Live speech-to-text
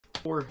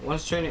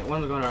One's training,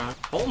 one's going around.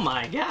 Oh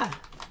my god.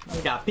 I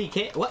got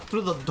PK. What?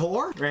 Through the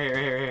door? Right here,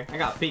 right here, right here. I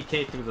got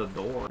PK through the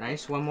door.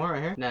 Nice. One more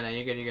right here. No,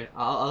 you're good, you're good.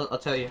 I'll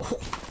tell you.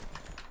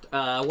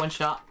 One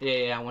shot.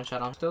 Yeah, one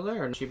shot on. Still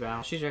there or she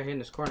bound? She's right here in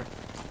this corner.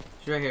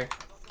 She's right here.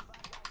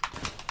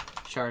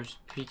 Charged.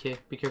 PK.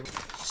 Be careful.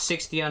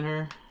 60 on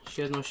her.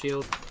 She has no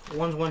shield.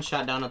 One's one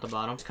shot down at the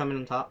bottom. It's coming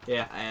on top.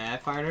 Yeah, I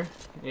fired her.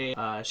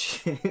 Yeah,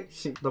 she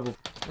double.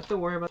 I have to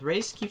worry about.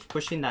 Race keeps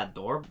pushing that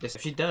door. If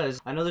she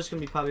does, I know there's gonna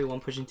be probably one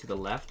pushing to the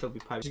left. There'll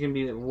be probably. She's gonna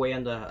be way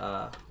on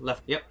the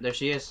left. Yep, there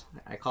she is.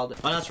 I called it.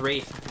 Oh, that's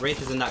Wraith.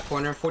 Wraith is in that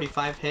corner.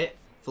 45 hit.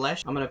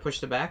 Flesh. I'm gonna push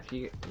the back.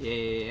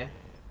 Yeah.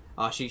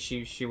 Oh,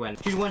 she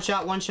went. She's one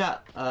shot.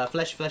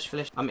 Flesh.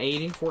 I'm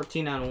 80.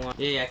 14 on 1.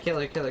 Yeah, kill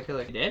her.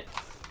 You did?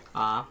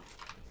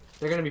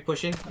 They're gonna be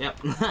pushing. Yep.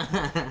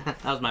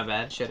 That was my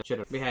bad.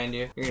 Should've. Behind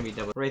you. You're gonna be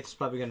double. Wraith is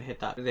probably gonna hit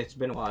that. It's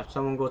been a while.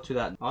 Someone go to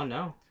that. Oh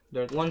no.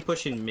 There's one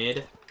pushing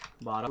mid.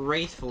 Bottom.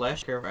 Wraith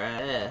flesh. Careful.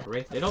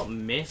 Wraith. They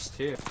don't miss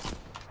too.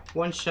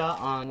 One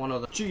shot on one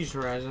of them. Jeez,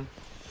 Horizon.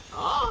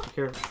 Oh.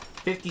 Careful.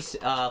 50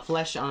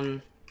 flesh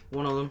on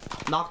one of them.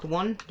 Knocked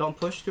one. Don't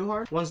push too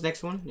hard. One's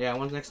next one. Yeah,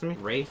 one's next to me.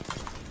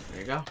 Wraith.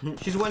 There you go.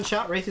 She's one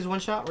shot. Wraith is one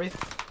shot. Wraith.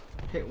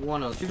 Hit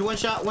one of them. She's one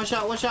shot.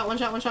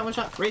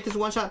 Wraith is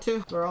one shot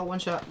too. We're all one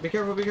shot. Be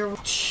careful.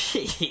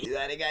 Jeez.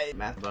 That guy.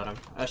 Math about him.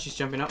 She's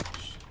jumping up.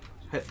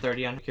 Hit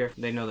 30 on. Be careful.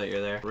 They know that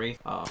you're there.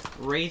 Wraith.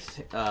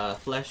 Wraith.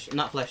 Flesh.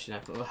 Not flesh. No.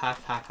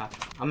 Half.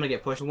 I'm gonna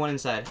get pushed. One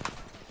inside.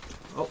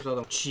 Oh, there's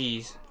another.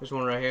 Jeez. There's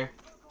one right here.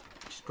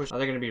 Just push. Oh,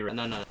 they're gonna be.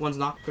 No. One's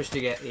knocked. Push to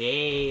get.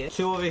 Yeah.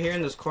 Two over here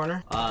in this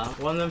corner.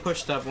 One of them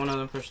pushed up.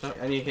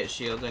 I need to hit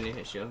shield.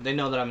 They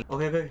know that I'm.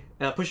 Okay.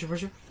 Push her.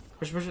 Push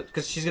it,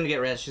 because she's gonna get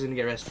res.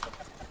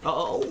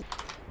 Oh.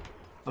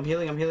 I'm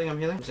healing.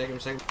 I'm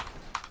second.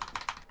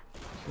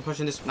 I'm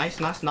pushing this.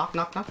 Nice. Knock.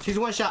 She's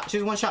one shot.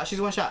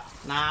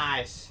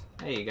 Nice.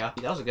 There you go.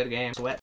 That was a good game. Sweat.